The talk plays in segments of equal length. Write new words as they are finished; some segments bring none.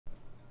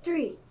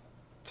3,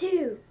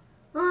 2,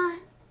 1.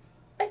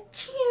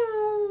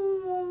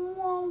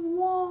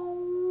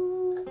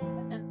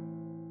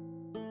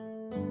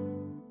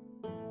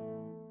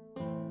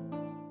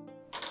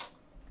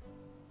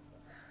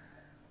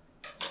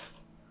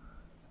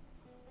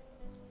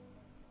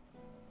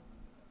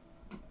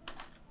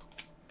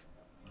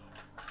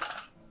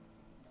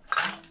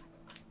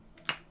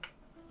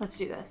 Let's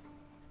do this.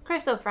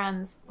 Christo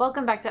friends,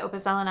 welcome back to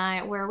Opus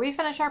Elenae, where we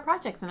finish our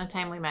projects in a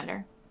timely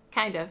manner.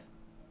 Kind of.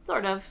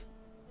 Sort of.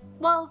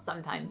 Well,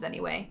 sometimes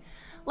anyway.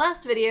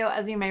 Last video,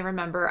 as you may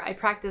remember, I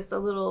practiced a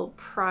little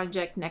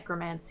project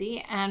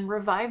necromancy and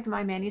revived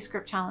my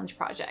manuscript challenge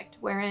project,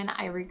 wherein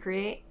I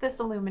recreate this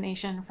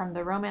illumination from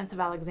the Romance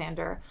of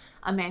Alexander,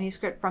 a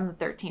manuscript from the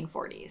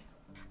 1340s.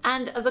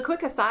 And as a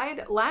quick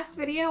aside, last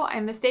video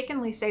I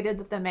mistakenly stated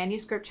that the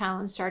manuscript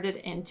challenge started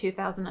in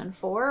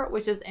 2004,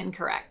 which is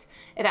incorrect.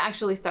 It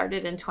actually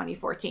started in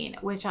 2014,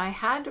 which I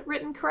had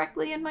written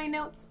correctly in my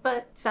notes,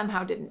 but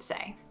somehow didn't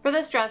say. For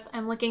this dress,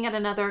 I'm looking at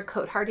another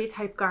cotehardie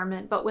type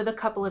garment, but with a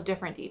couple of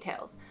different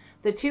details.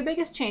 The two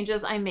biggest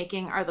changes I'm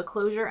making are the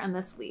closure and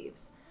the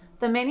sleeves.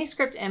 The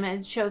manuscript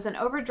image shows an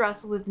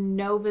overdress with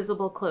no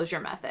visible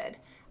closure method.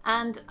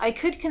 And I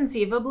could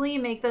conceivably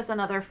make this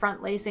another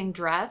front lacing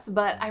dress,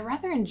 but I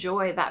rather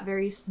enjoy that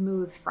very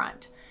smooth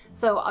front.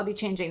 So I'll be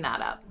changing that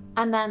up.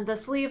 And then the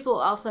sleeves will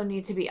also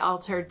need to be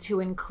altered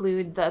to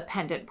include the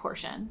pendant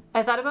portion.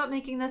 I thought about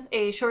making this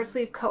a short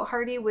sleeve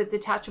cotehardie with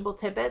detachable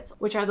tippets,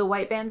 which are the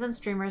white bands and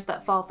streamers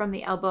that fall from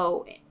the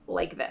elbow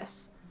like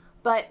this.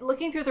 But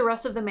looking through the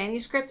rest of the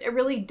manuscript, it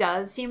really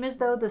does seem as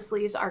though the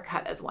sleeves are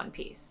cut as one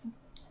piece.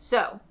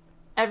 So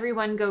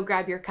everyone go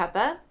grab your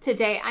cuppa.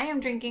 Today I am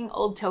drinking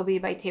Old Toby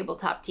by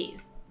Tabletop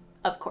Teas,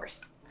 of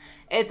course.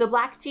 It's a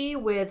black tea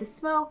with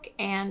smoke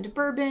and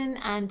bourbon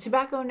and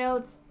tobacco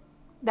notes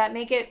that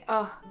make it,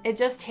 it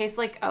just tastes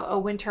like a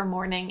winter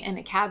morning in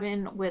a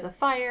cabin with a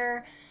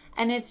fire,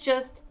 and it's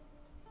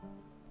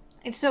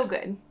so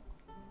good.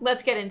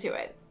 Let's get into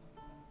it.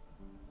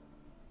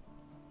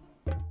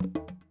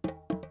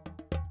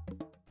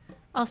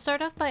 I'll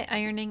start off by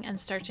ironing and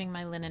starching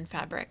my linen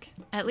fabric.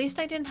 At least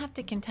I didn't have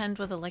to contend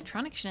with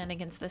electronic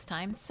shenanigans this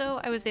time,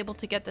 so I was able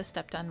to get this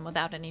step done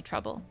without any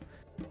trouble.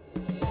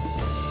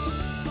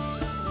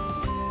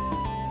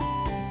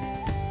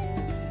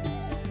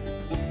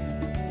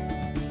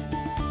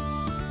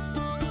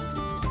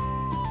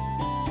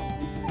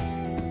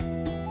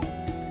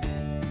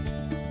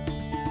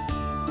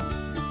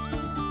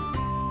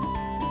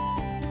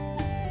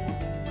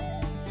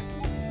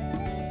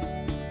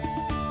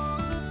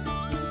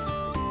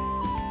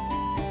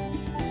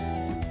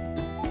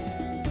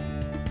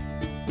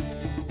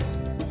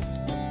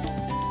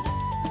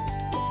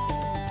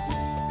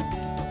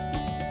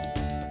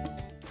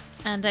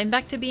 And I'm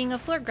back to being a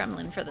floor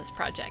gremlin for this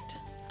project.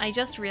 I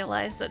just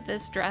realized that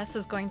this dress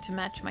is going to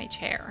match my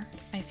chair.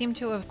 I seem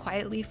to have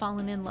quietly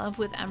fallen in love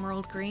with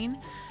emerald green.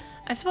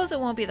 I suppose it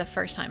won't be the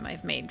first time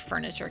I've made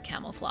furniture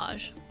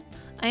camouflage.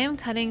 I am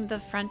cutting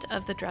the front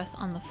of the dress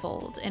on the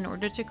fold in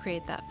order to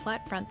create that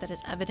flat front that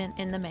is evident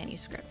in the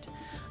manuscript.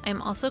 I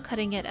am also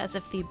cutting it as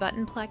if the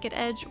button placket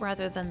edge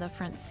rather than the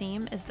front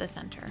seam is the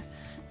center.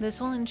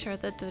 This will ensure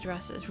that the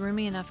dress is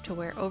roomy enough to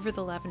wear over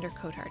the lavender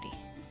cotehardie.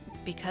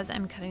 Because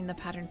I'm cutting the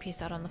pattern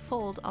piece out on the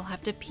fold, I'll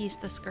have to piece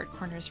the skirt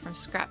corners from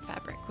scrap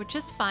fabric, which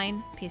is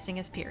fine, piecing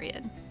is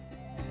period.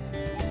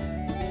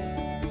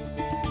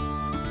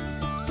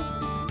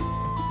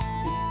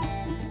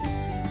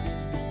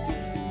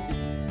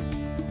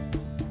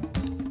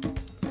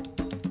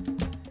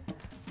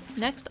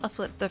 Next, I'll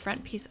flip the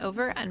front piece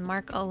over and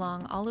mark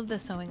along all of the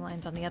sewing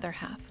lines on the other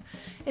half.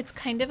 It's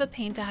kind of a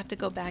pain to have to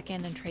go back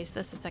in and trace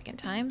this a second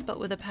time, but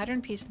with a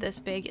pattern piece this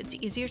big, it's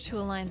easier to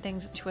align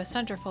things to a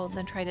centerfold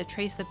than try to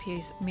trace the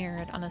piece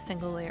mirrored on a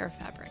single layer of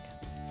fabric.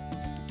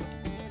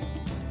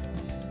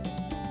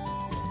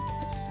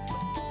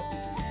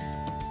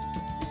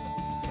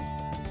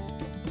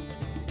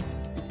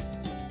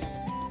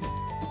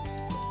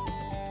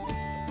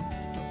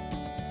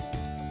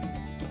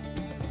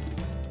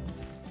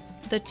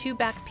 The two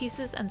back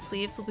pieces and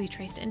sleeves will be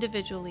traced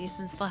individually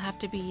since they'll have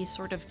to be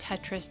sort of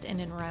Tetrised in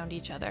and around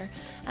each other,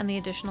 and the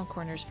additional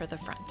corners for the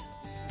front.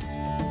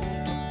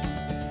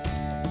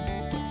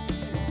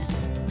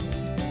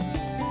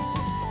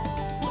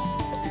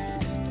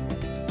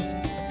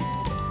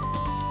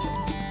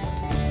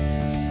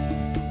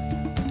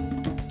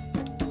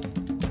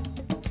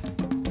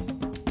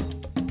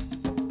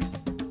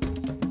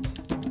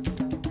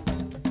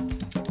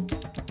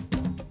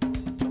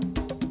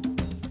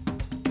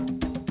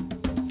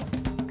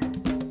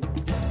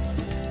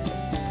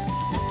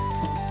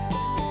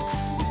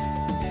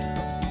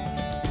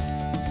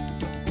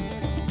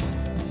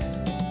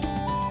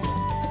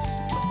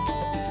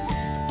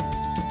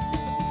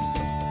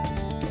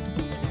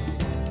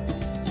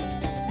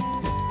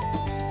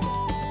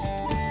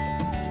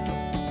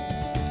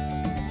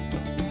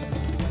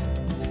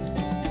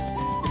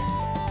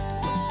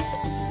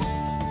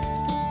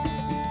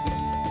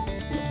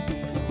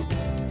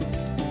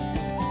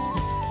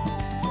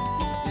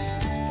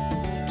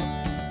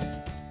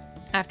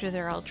 After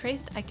they're all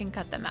traced, I can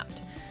cut them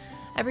out.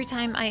 Every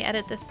time I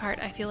edit this part,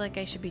 I feel like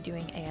I should be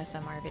doing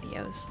ASMR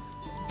videos.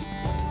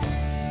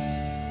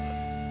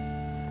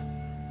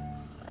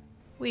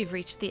 We've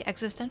reached the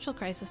existential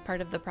crisis part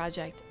of the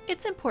project.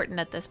 It's important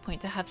at this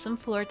point to have some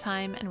floor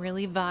time and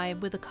really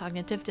vibe with the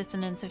cognitive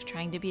dissonance of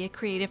trying to be a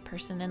creative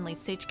person in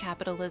late-stage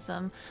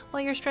capitalism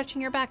while you're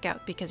stretching your back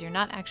out because you're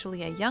not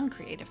actually a young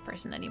creative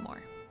person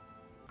anymore.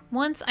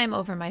 Once I'm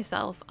over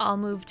myself, I'll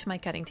move to my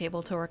cutting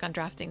table to work on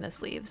drafting the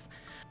sleeves.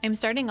 I'm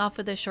starting off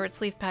with a short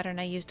sleeve pattern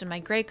I used in my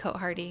gray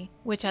cotehardie,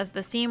 which has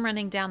the seam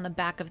running down the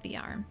back of the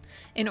arm.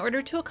 In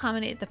order to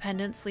accommodate the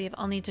pendant sleeve,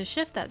 I'll need to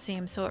shift that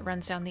seam so it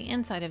runs down the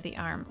inside of the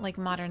arm, like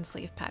modern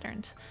sleeve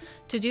patterns.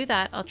 To do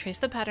that, I'll trace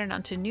the pattern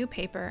onto new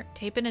paper,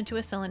 tape it into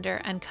a cylinder,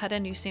 and cut a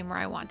new seam where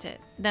I want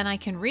it. Then I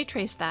can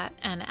retrace that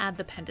and add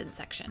the pendant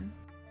section.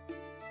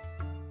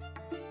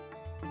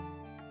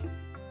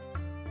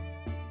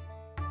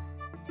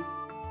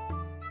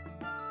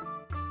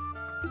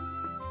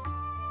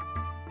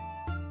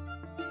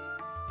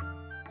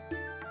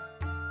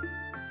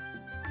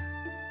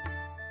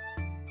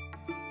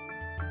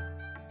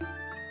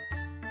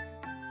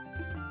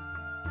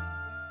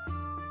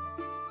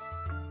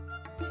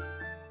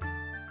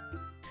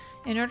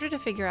 In order to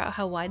figure out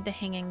how wide the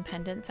hanging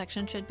pendant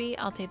section should be,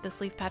 I'll tape the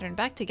sleeve pattern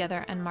back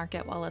together and mark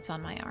it while it's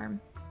on my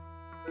arm.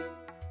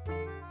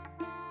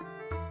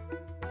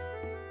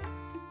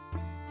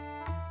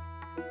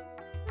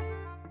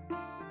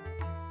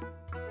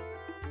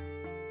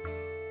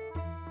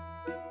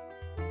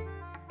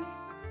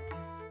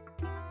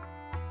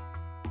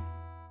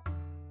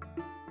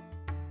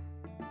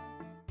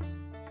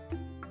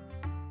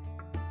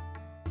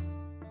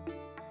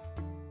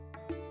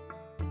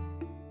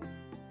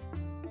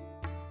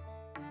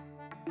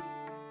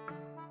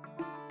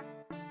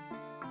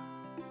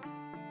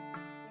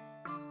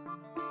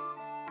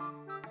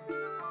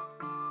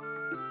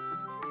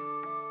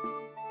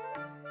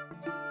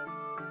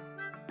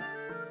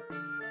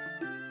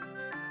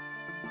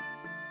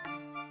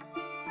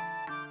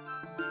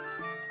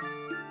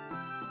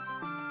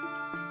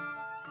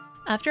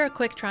 After a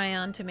quick try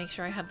on to make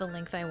sure I have the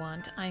length I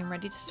want, I am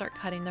ready to start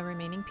cutting the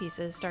remaining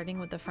pieces, starting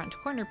with the front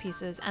corner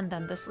pieces and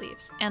then the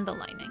sleeves and the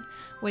lining,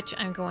 which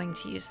I'm going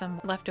to use some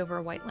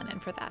leftover white linen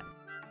for that.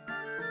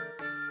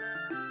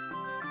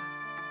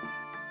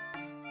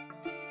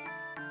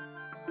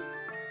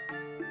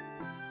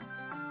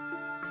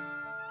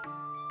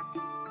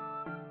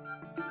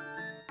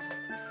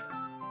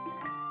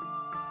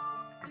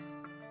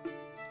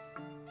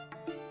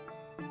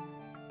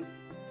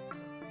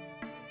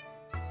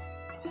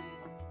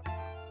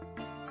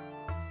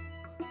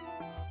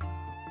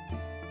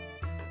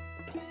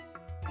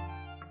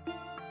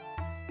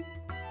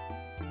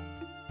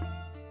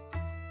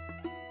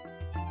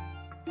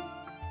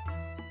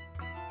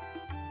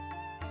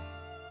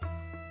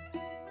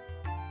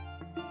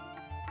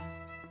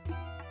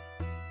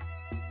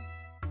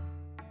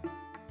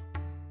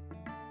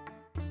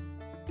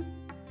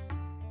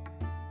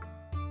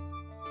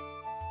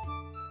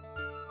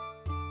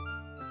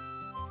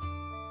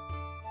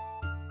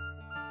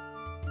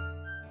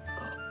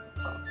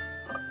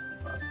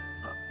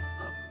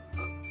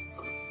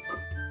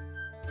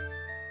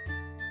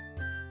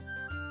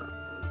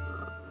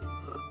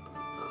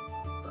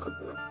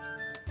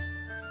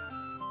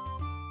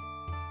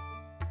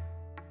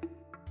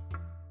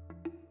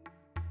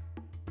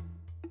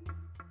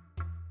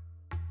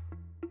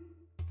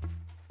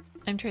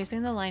 I'm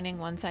tracing the lining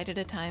one side at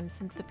a time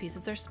since the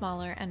pieces are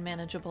smaller and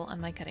manageable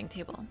on my cutting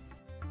table.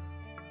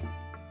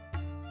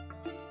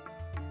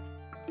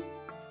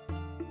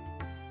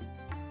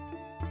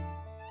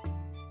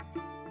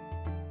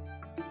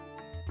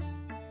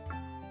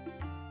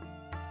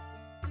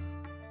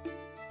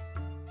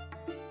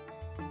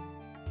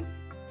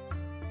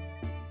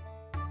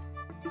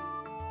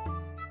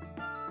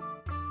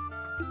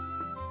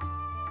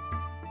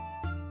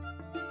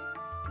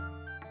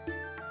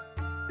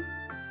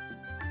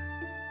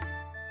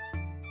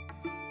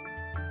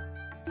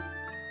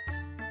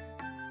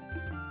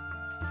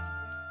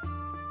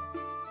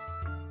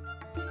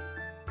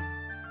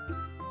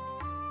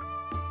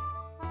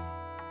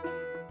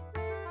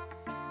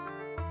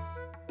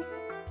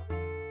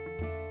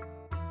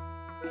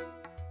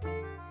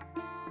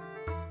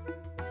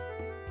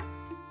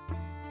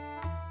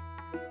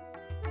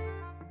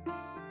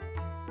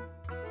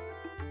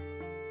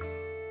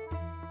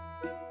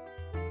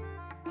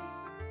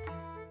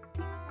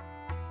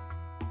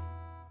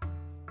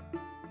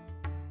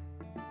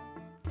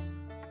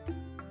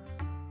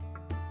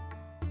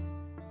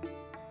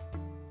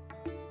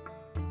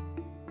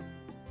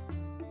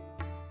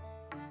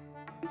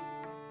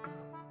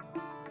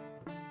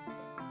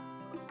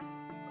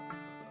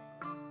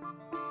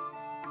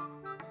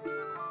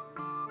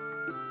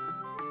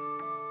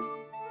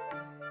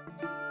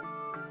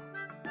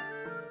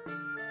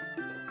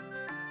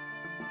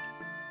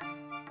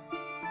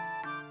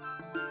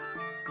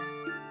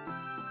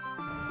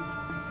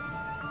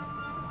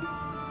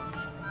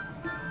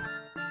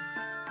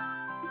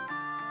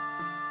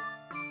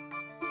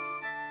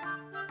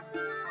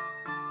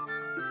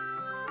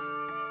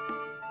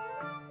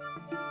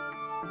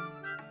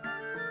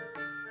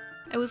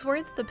 I was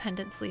worried that the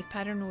pendant sleeve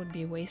pattern would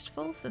be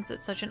wasteful since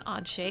it's such an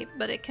odd shape,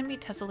 but it can be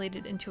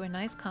tessellated into a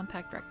nice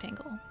compact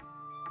rectangle.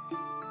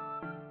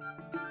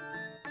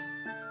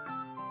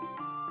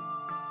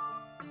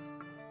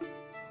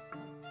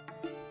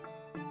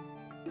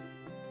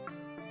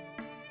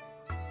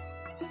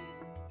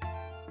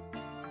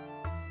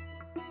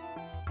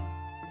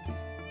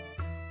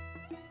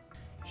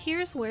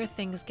 Here's where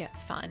things get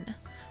fun.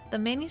 The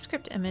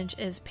manuscript image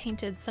is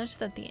painted such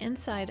that the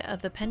inside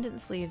of the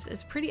pendant sleeves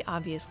is pretty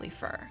obviously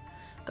fur.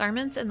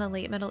 Garments in the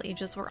late Middle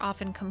Ages were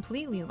often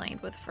completely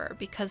lined with fur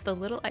because the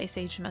Little Ice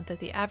Age meant that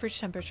the average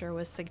temperature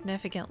was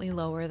significantly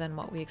lower than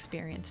what we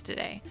experience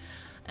today.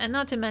 And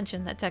not to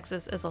mention that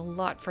Texas is a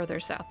lot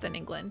further south than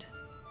England.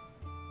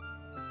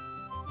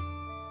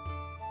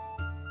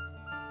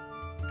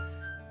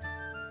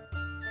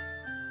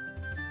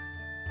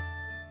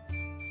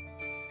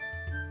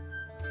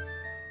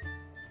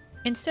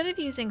 Instead of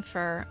using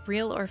fur,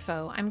 real or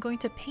faux, I'm going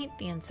to paint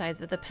the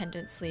insides of the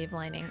pendant sleeve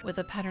lining with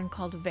a pattern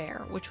called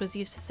vair, which was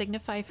used to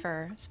signify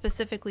fur,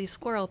 specifically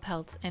squirrel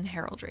pelts in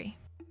heraldry.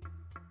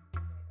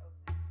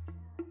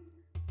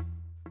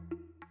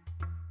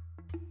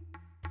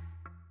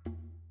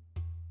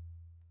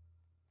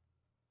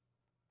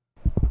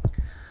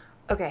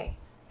 Okay,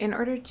 in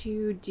order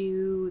to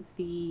do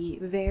the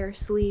vair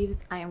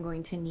sleeves, I am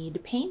going to need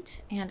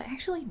paint, and I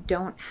actually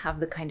don't have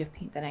the kind of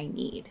paint that I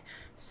need.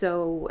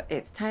 So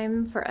it's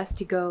time for us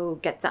to go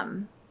get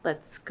some.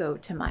 Let's go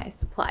to my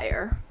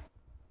supplier.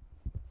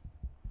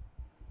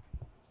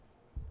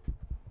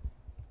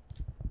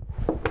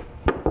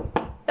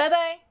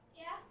 Bye-bye.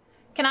 Yeah?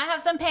 Can I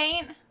have some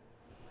paint?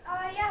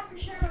 Yeah, for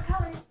sure. What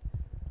colors?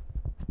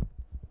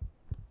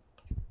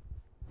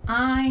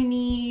 I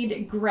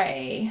need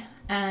gray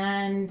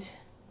and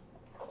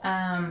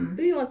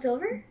Ooh, you want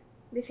silver?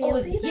 Be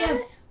fancy about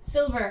yes,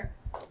 silver.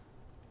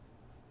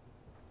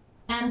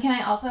 And can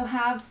I also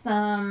have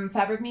some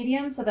fabric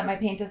medium so that my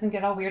paint doesn't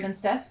get all weird and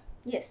stuff?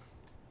 it? Yes.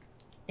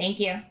 Thank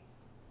you.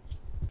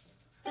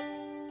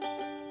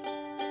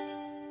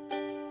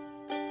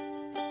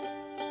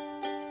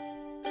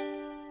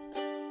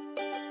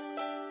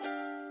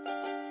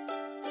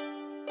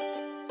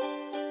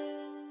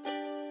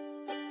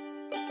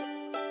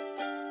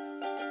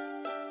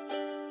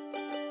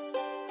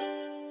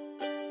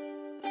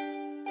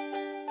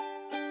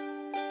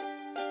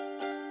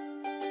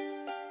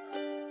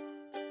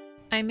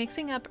 I'm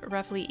mixing up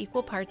roughly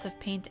equal parts of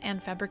paint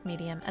and fabric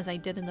medium as I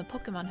did in the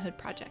Pokemon Hood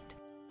project.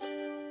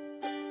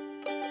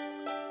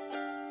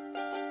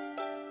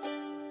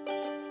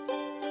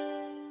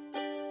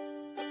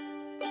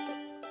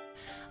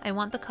 I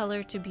want the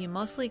color to be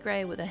mostly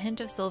gray with a hint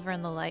of silver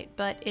in the light,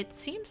 but it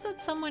seems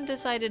that someone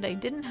decided I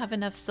didn't have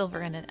enough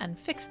silver in it and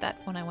fixed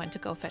that when I went to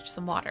go fetch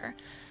some water.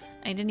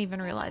 I didn't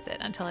even realize it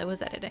until I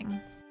was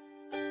editing.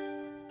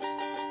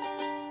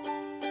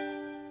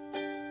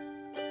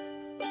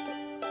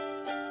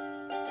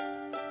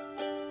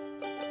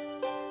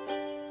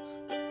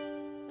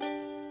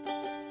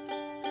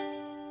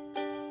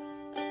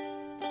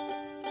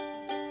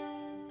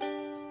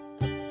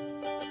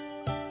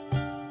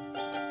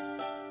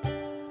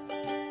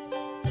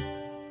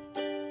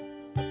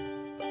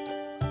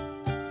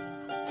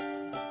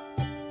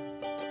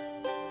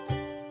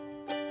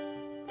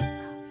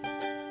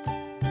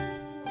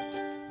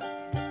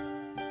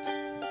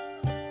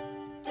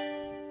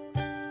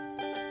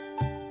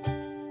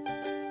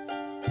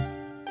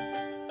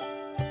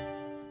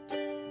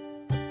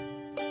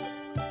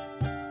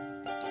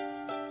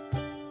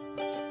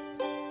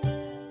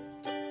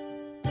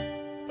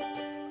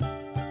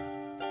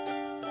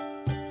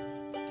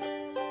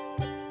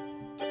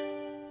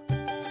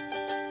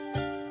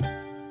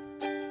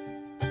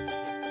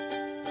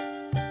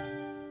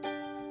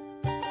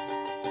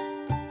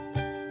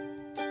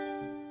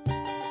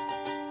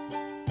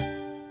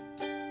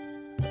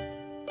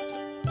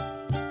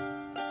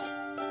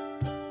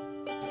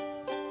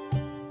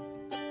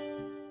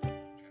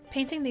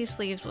 Painting these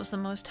sleeves was the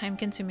most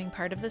time-consuming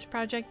part of this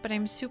project, but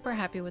I'm super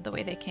happy with the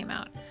way they came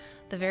out.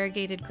 The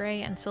variegated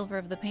gray and silver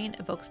of the paint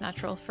evokes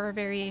natural fur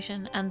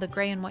variation, and the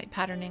gray and white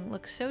patterning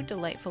looks so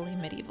delightfully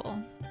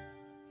medieval.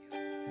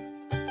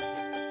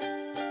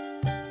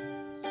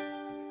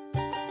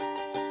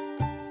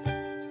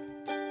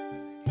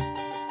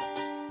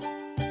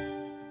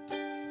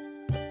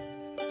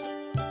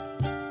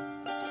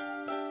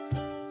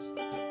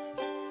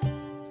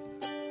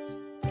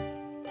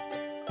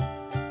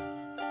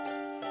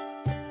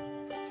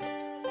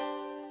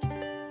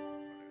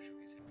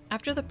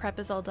 After the prep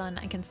is all done,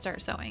 I can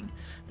start sewing.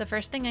 The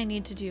first thing I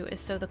need to do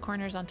is sew the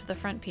corners onto the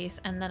front piece,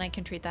 and then I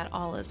can treat that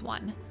all as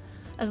one.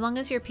 As long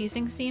as your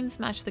piecing seams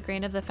match the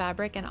grain of the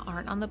fabric and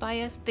aren't on the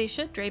bias, they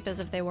should drape as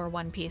if they were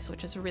one piece,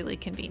 which is really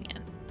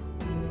convenient.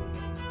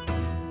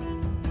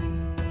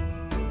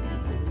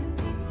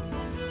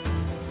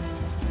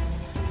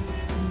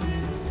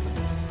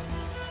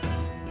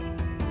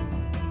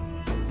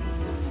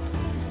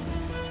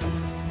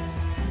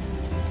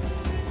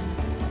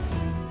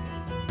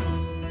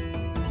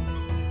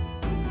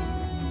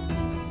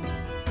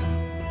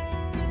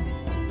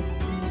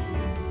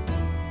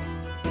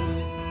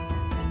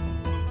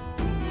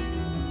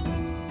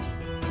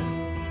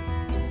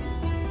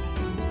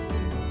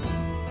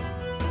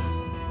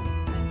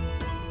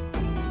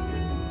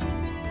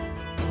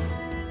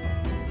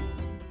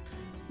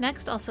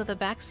 Next, I'll sew the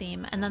back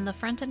seam and then the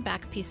front and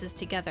back pieces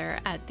together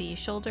at the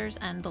shoulders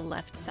and the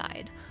left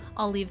side.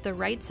 I'll leave the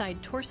right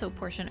side torso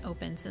portion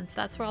open since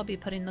that's where I'll be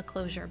putting the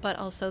closure, but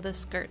I'll sew the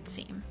skirt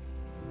seam.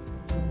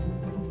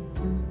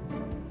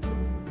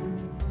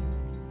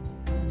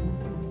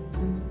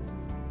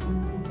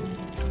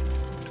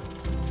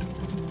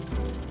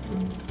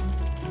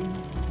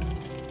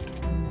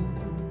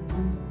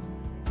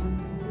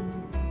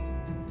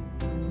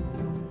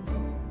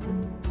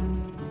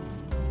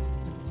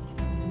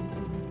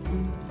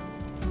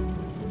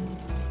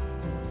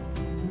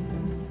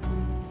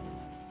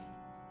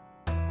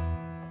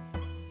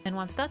 And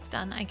once that's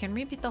done, I can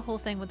repeat the whole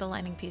thing with the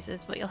lining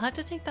pieces, but you'll have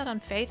to take that on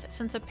faith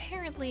since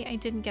apparently I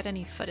didn't get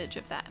any footage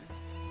of that.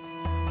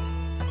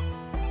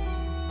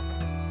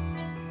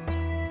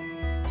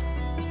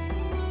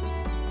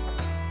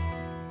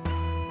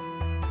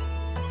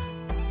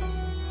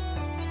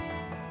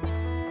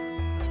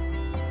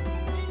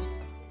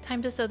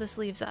 Time to sew the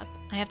sleeves up.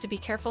 I have to be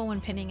careful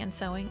when pinning and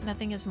sewing.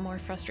 Nothing is more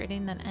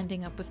frustrating than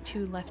ending up with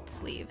 2 left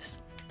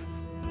sleeves.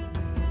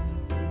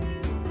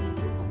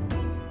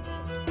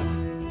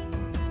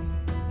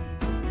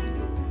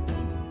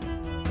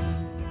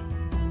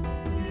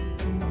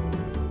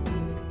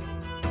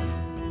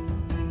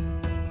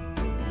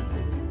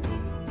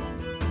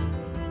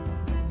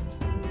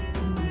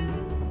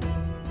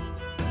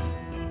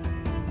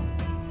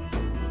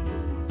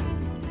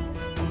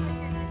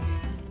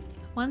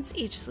 Once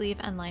each sleeve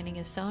and lining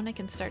is sewn, I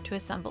can start to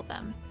assemble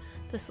them.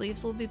 The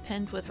sleeves will be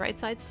pinned with right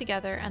sides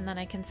together, and then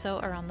I can sew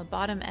around the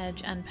bottom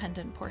edge and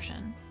pendant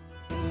portion.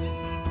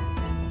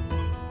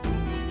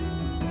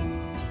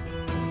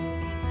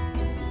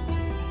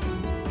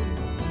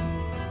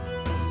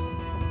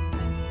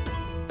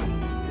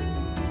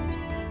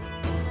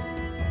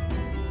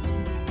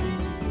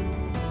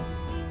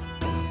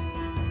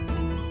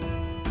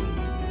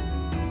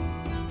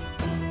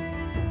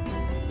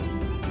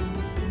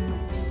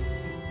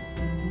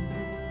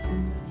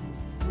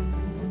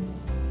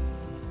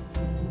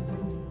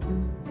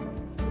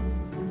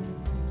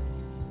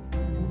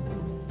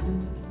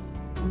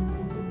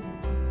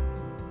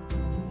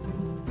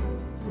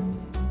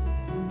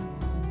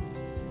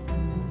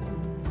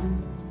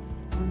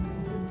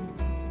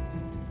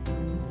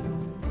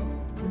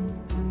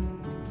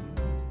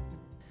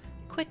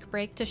 Quick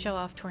break to show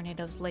off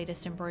Tornado's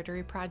latest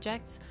embroidery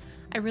projects.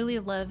 I really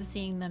love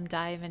seeing them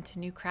dive into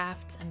new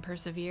crafts and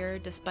persevere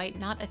despite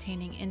not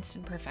attaining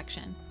instant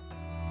perfection.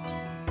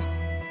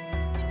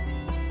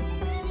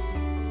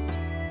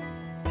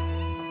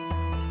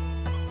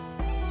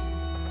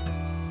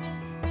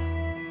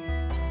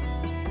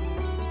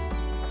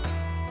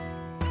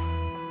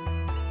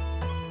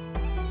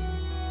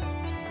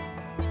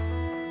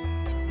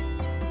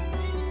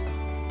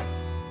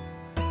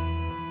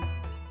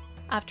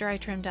 After I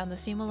trim down the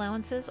seam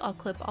allowances, I'll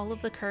clip all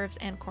of the curves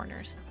and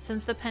corners.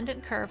 Since the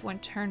pendant curve when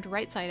turned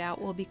right side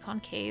out will be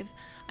concave,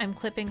 I'm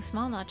clipping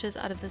small notches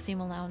out of the seam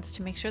allowance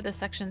to make sure the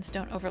sections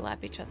don't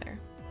overlap each other.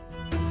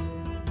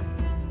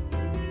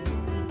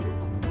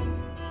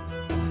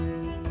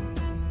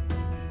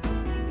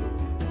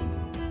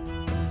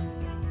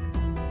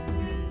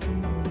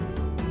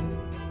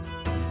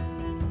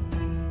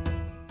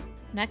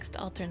 Next,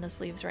 I'll turn the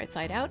sleeves right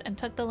side out and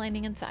tuck the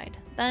lining inside.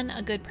 Then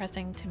a good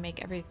pressing to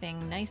make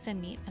everything nice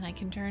and neat, and I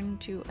can turn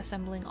to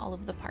assembling all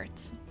of the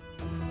parts.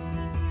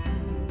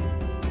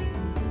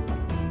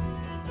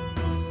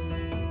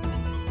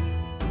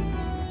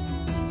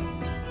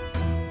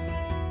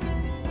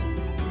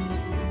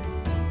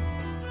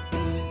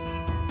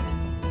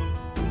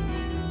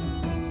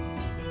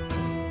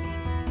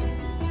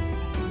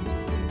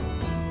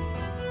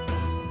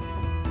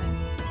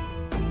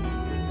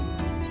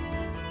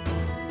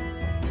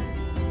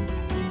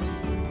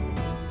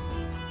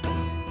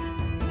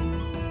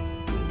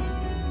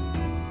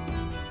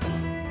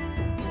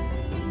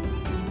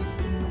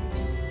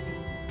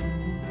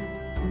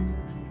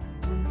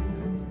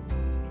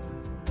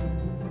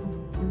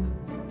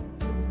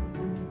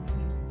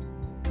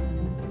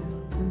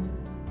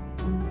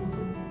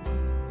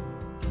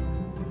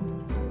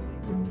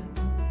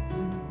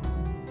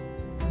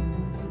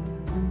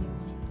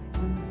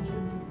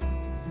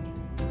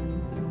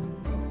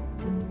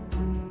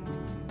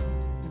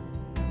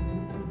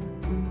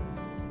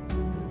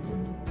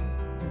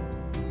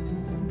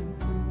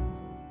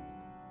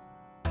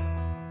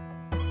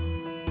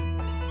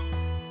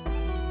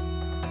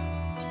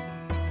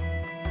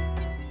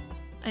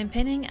 I'm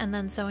pinning and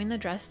then sewing the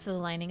dress to the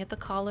lining at the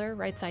collar,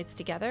 right sides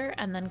together,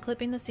 and then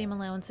clipping the seam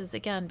allowances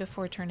again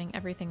before turning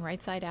everything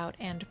right side out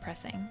and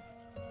pressing.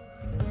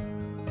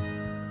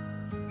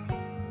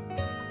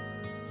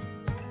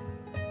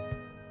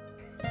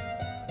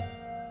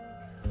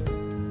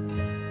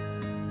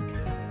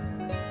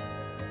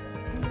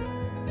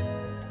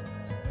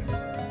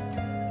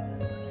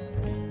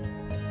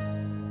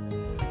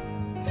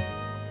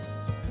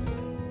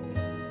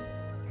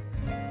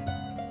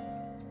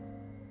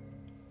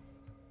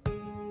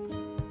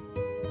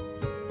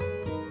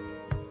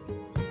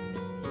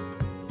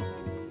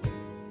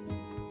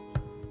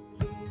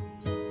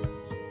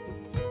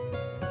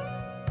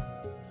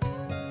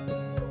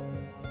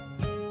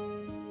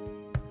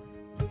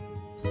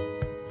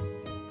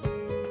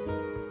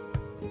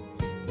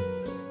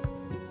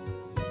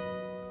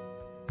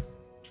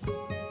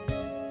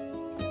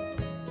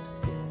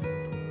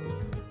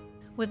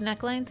 With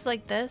necklines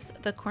like this,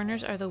 the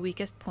corners are the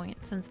weakest point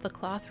since the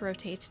cloth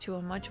rotates to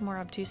a much more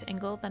obtuse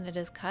angle than it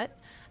is cut,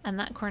 and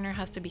that corner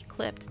has to be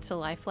clipped to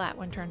lie flat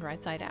when turned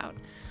right side out.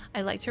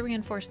 I like to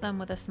reinforce them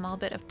with a small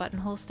bit of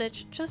buttonhole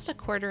stitch, just a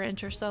 1/4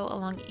 inch or so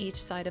along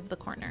each side of the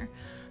corner.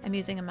 I'm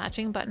using a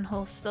matching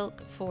buttonhole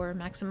silk for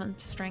maximum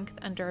strength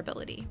and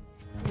durability.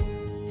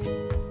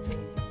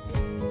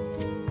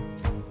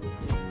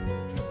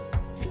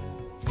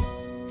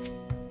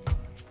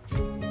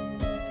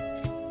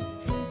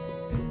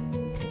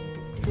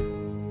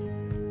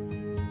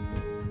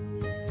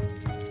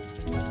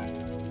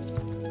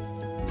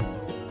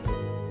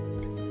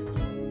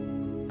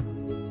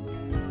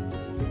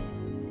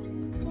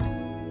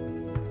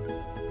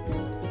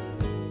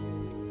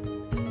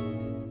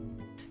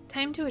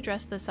 Time to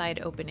address the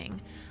side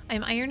opening.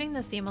 I'm ironing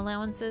the seam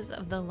allowances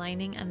of the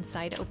lining and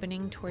side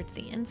opening towards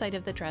the inside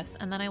of the dress,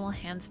 and then I will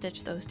hand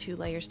stitch those 2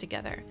 layers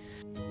together.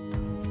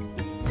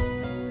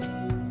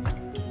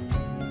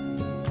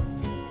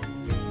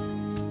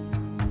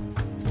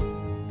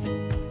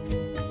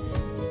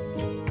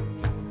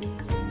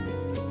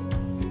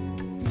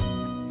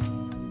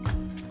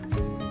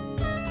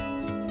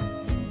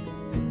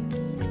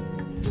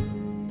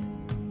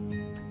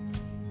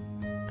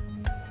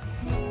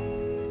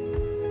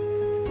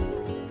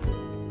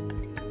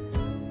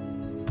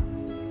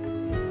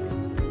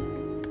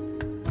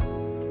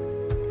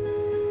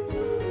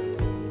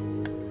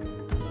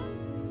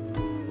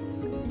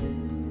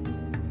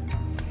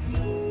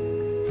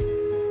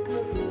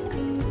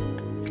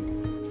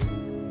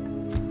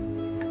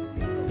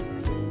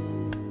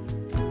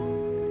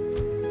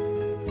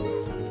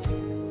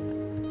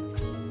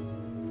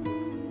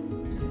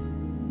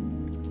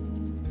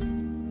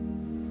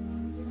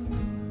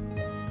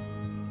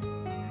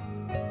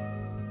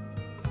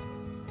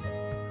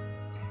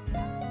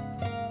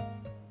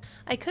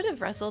 I could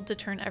have wrestled to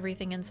turn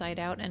everything inside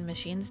out and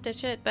machine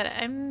stitch it, but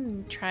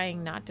I'm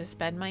trying not to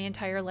spend my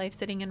entire life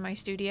sitting in my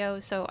studio,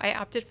 so I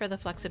opted for the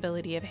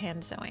flexibility of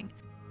hand sewing.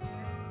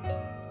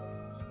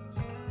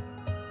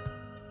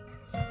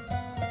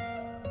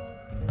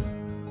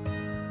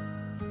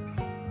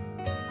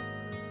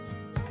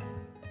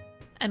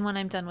 And when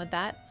I'm done with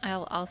that,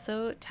 I'll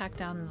also tack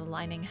down the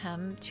lining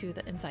hem to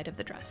the inside of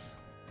the dress.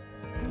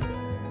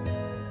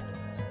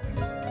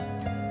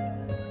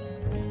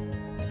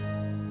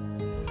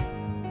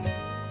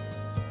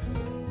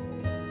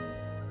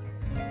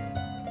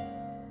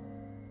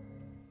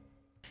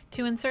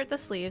 To insert the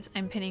sleeves,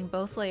 I'm pinning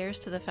both layers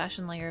to the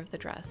fashion layer of the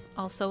dress.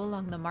 I'll sew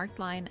along the marked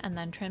line and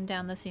then trim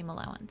down the seam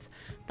allowance.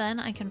 Then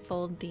I can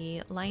fold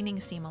the lining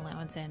seam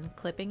allowance in,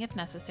 clipping if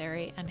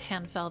necessary, and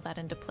hand fell that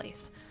into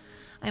place.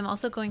 I'm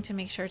also going to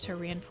make sure to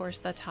reinforce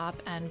the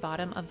top and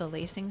bottom of the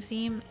lacing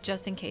seam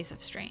just in case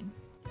of strain.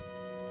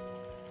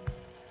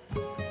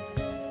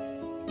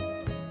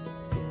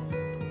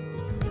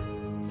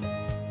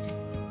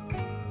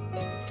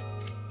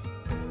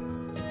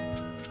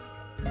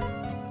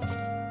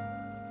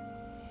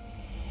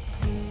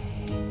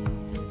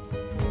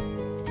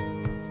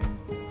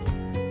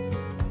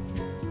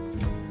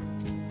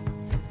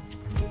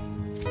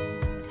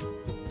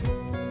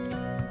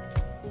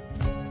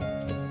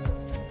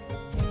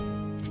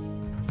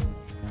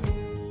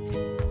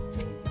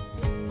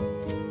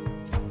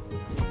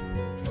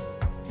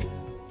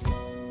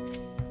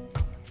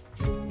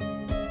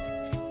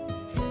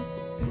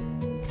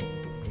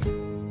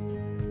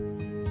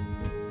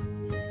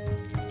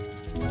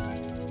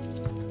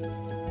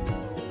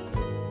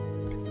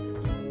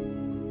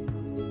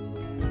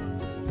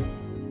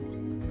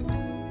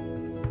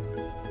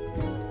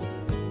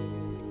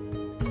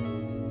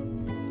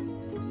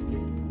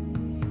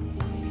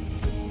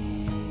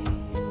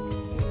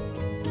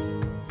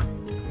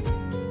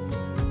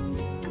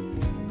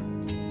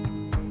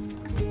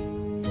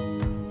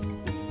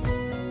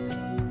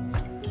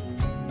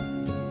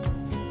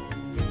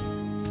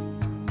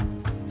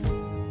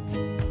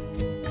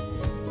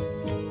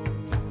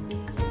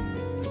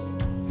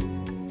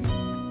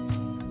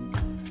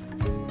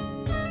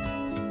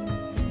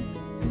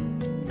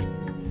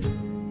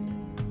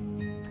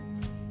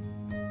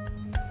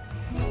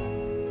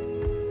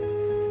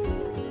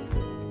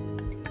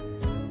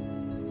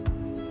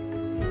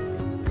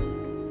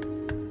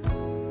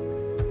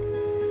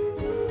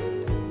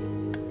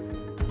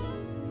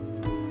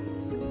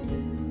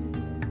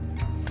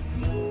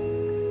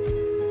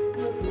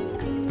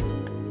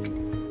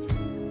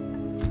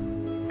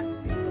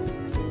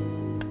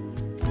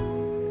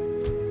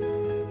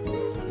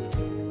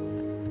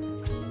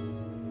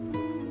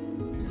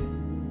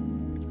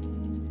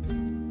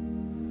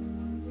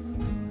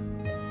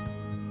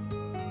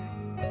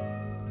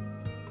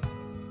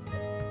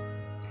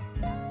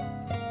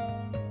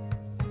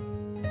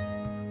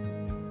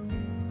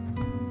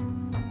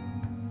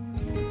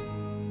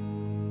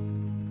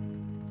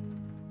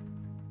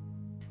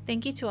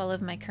 Thank you to all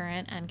of my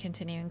current and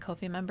continuing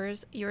Ko-fi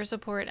members. Your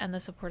support and the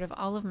support of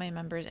all of my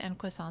members and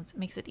croissants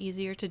makes it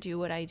easier to do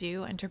what I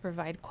do and to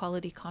provide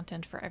quality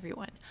content for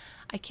everyone.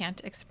 I can't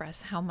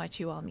express how much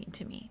you all mean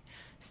to me.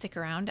 Stick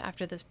around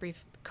after this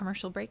brief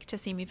commercial break to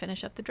see me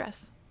finish up the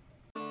dress.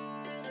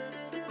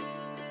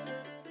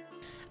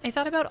 I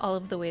thought about all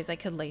of the ways I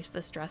could lace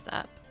this dress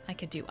up. I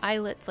could do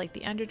eyelets like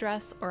the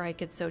underdress, or I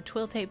could sew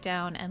twill tape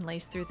down and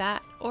lace through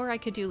that, or I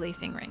could do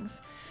lacing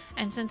rings.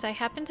 And since I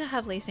happen to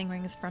have lacing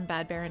rings from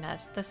Bad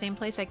Baroness, the same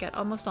place I get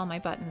almost all my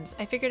buttons,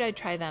 I figured I'd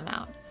try them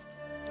out.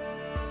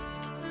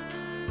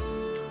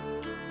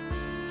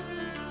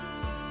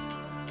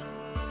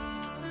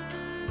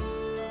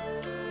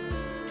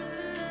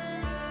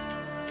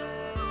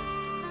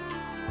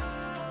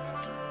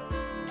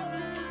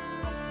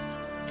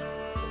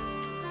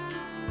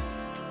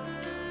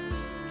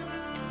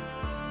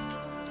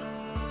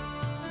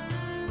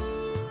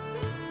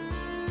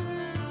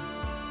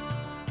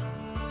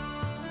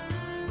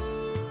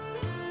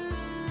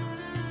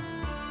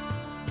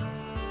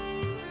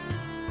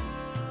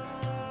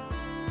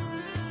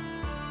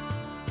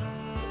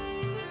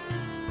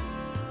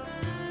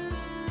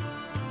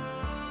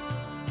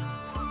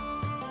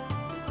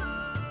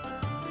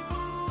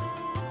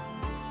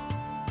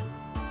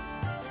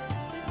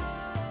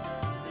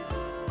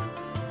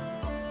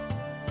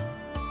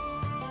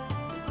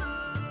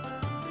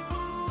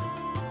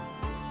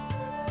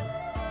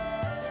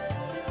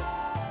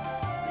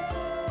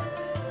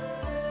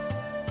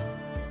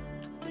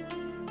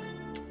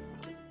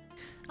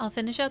 I'll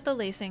finish out the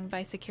lacing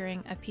by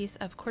securing a piece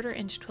of 1/4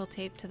 inch twill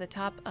tape to the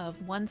top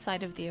of one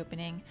side of the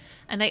opening,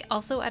 and I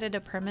also added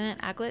a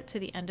permanent aglet to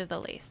the end of the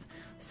lace.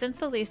 Since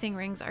the lacing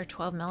rings are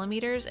 12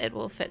 millimeters, it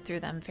will fit through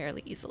them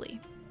fairly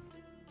easily.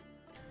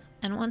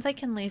 And once I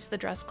can lace the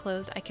dress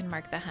closed, I can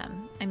mark the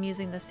hem. I'm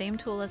using the same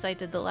tool as I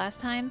did the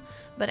last time,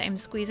 but I'm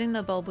squeezing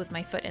the bulb with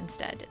my foot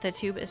instead. The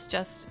tube is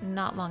just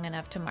not long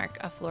enough to mark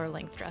a floor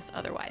length dress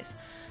otherwise.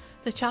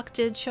 The chalk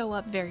did show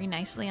up very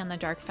nicely on the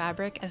dark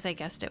fabric, as I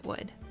guessed it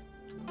would.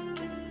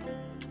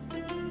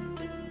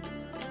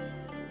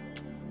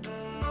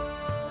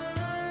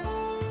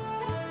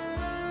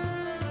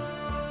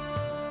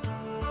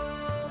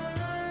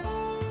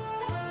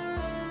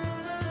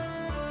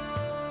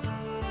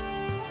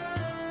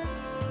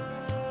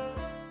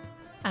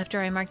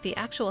 After I mark the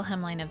actual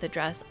hemline of the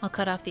dress, I'll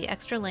cut off the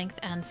extra length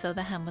and sew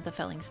the hem with a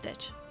felling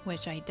stitch,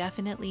 which I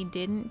definitely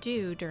didn't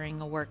do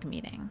during a work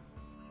meeting.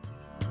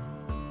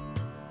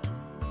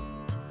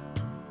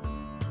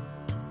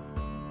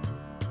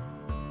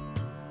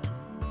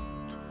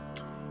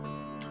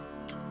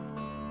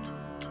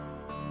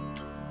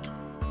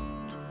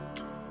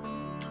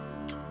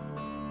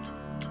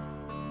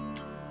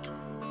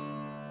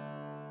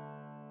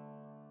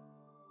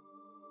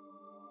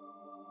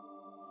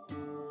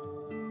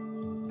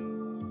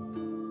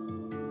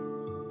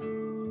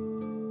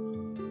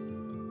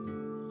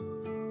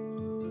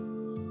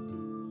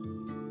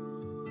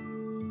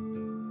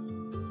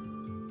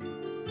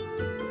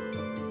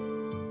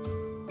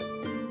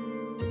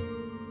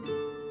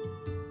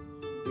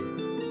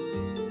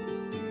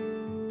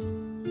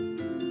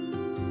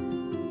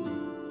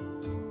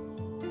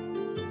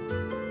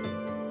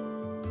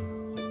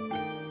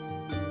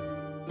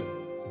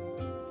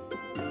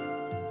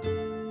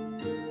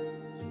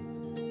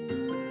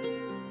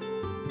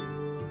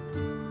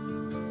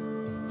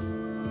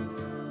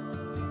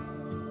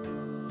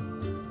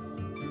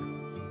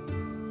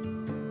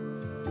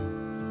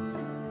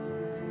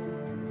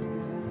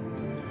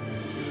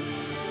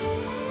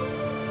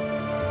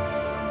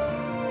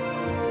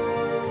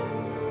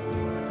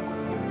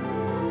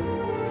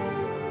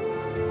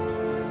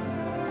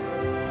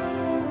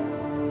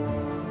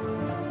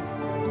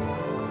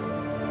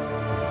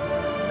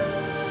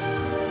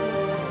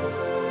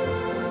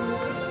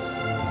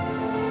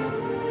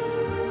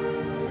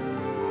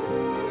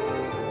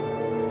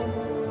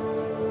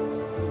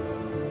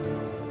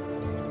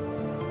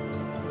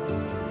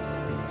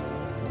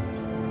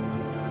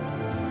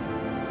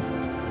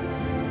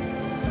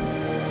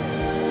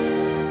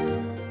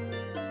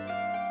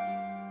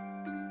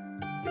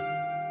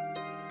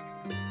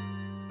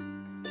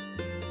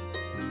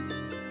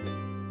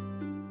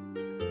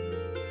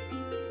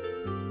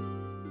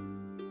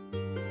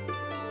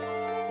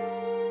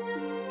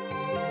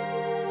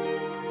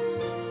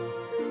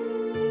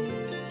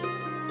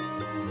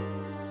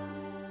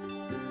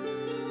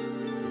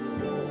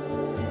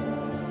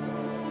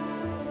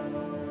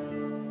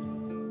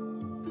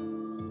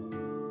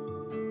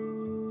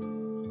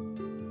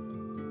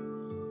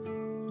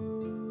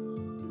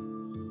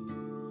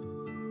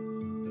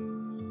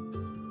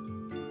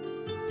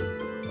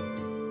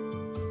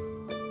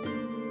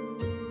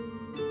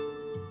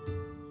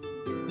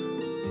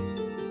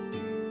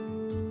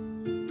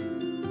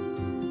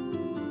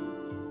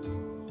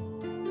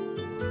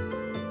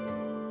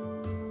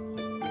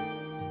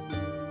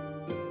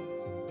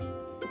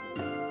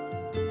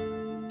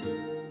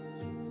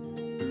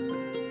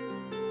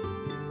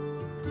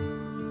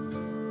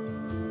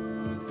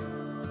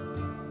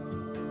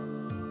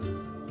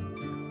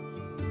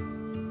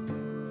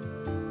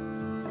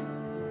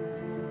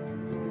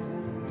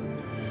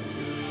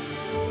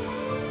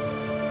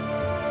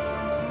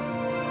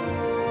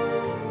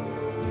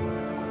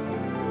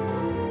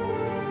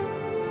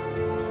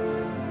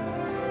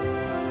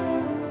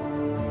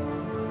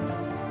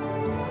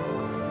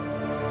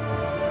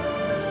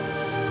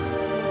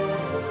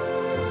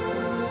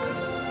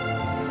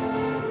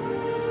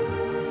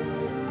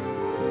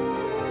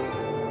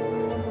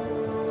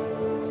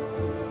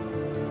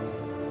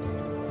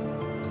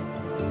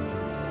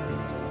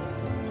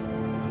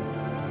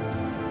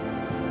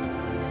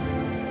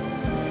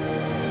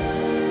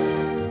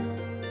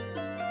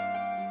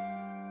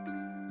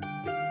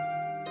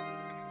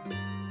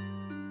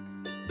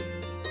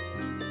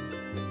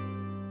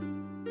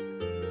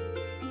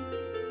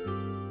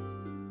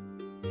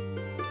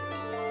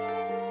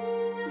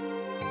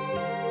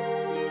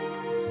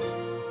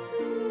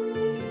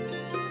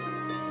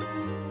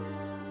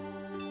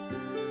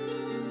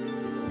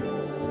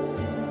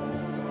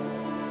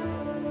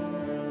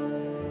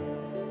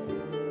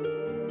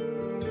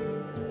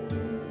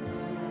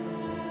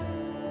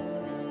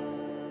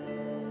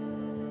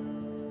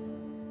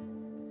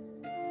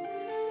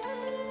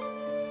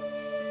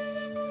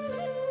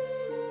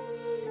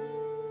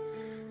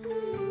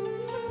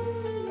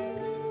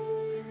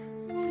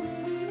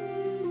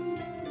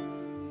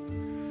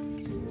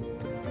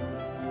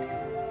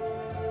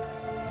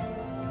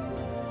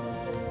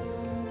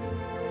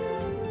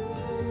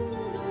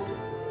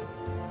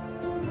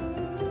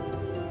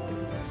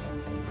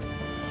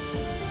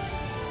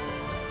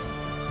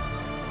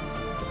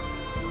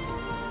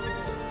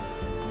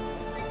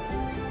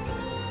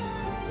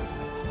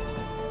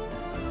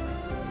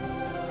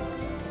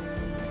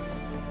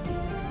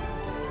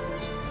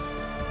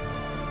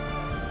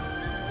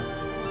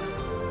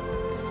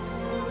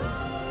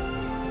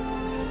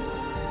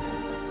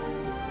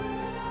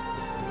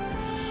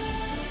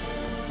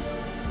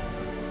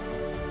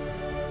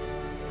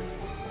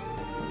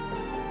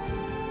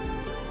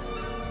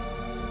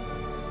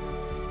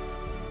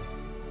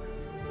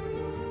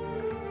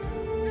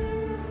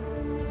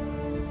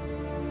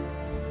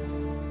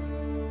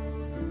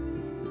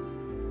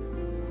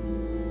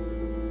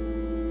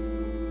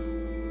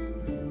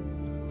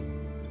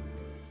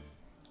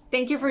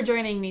 Thank you for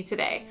joining me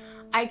today.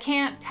 I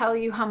can't tell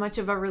you how much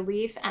of a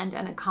relief and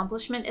an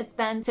accomplishment it's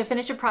been to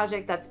finish a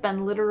project that's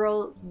been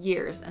literal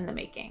years in the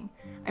making.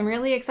 I'm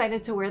really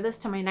excited to wear this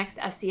to my next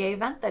SCA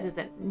event that is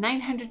at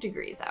 900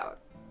 degrees out.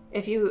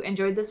 If you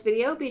enjoyed this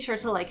video, be sure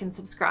to like and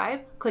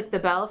subscribe, click the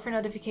bell for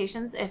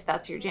notifications if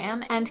that's your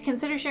jam, and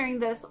consider sharing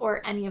this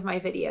or any of my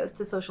videos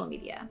to social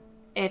media.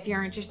 If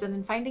you're interested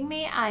in finding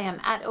me, I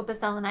am at Opus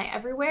Elenae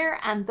everywhere,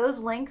 and those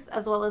links,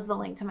 as well as the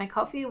link to my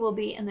coffee, will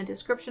be in the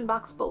description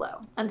box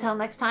below. Until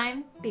next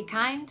time, be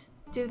kind,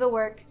 do the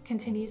work,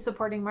 continue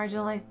supporting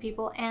marginalized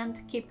people,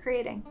 and keep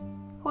creating.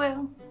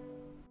 Well.